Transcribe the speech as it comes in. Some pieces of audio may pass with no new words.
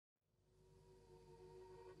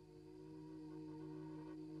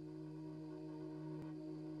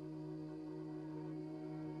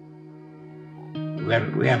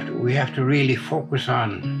we have to really focus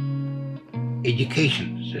on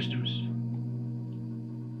education systems,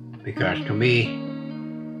 because to me,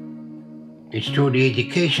 it's through the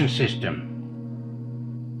education system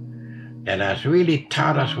that has really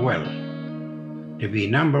taught us well to be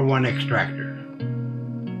 #1 extractor.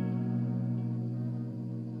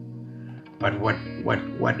 But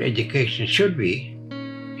what education should be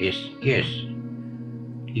is, yes,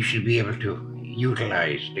 you should be able to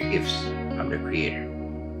utilize the gifts of the Creator.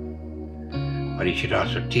 But it should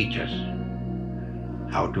also teach us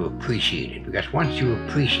how to appreciate it, because once you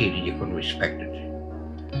appreciate it, you can respect it.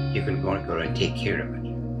 You can go and take care of it.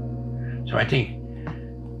 So I think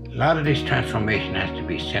a lot of this transformation has to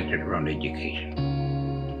be centered around education,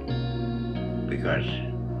 because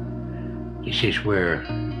this is where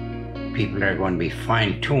people are going to be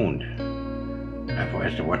fine-tuned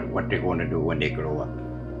as to what they're going to do when they grow up.